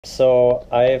So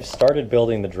I've started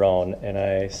building the drone and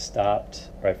I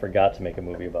forgot to make a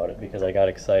movie about it because I got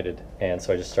excited, and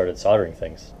so I just started soldering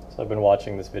things. So I've been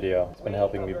watching this video. It's been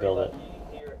helping me build it.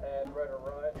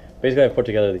 Basically I put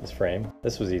together this frame.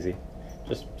 This was easy.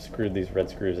 Just screwed these red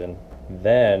screws in.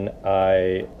 Then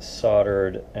I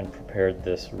soldered and prepared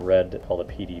this red called a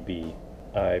PDB.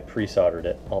 I pre-soldered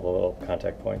it, all the little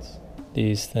contact points.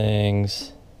 These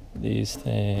things.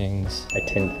 I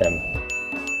tinned them.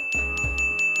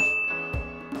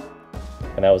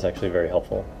 And that was actually very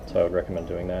helpful, so I would recommend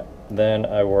doing that. Then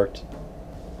I worked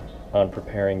on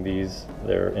preparing these.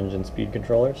 They're engine speed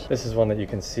controllers. This is one that you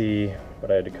can see, but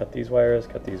I had to cut these wires,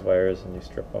 and you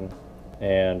strip them.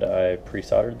 And I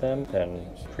pre-soldered them, then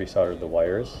pre-soldered the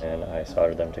wires, and I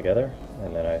soldered them together.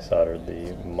 And then I soldered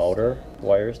the motor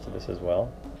wires to this as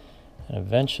well. And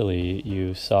eventually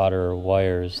you solder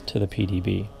wires to the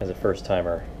PDB. As a first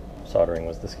timer, soldering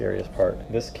was the scariest part.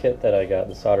 This kit that I got,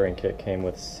 the soldering kit, came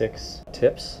with 6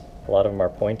 tips. A lot of them are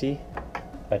pointy.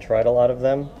 I tried a lot of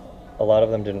them. A lot of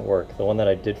them didn't work. The one that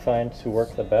I did find to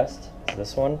work the best is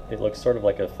this one. It looks sort of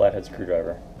like a flathead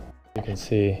screwdriver. You can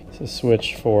see it's a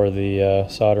switch for the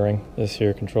soldering. This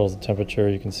here controls the temperature.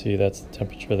 You can see that's the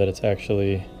temperature that it's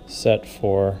actually set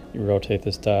for. You rotate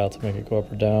this dial to make it go up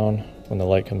or down. When the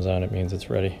light comes on, it means it's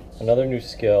ready. Another new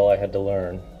skill I had to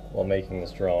learn while making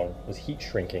this drone was heat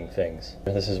shrinking things.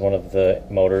 This is one of the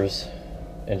motors,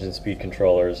 engine speed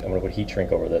controllers. I'm gonna put heat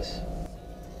shrink over this.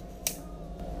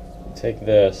 You take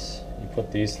this, you put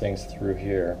these things through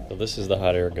here. So this is the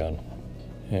hot air gun.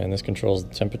 And this controls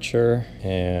the temperature,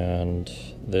 and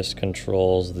this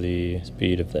controls the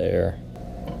speed of the air.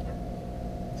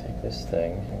 Take this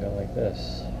thing and go like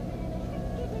this.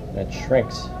 And it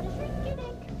shrinks.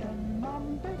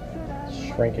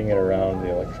 It's shrinking it around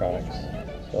the electronics.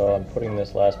 So I'm putting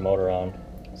this last motor on,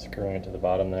 screwing it to the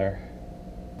bottom there.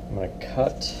 I'm going to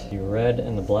cut the red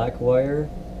and the black wire,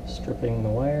 stripping the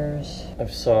wires.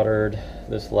 I've soldered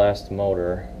this last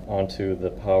motor onto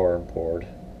the power board,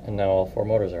 and now all 4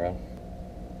 motors are on.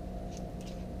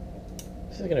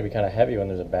 This is going to be kind of heavy when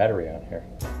there's a battery on here.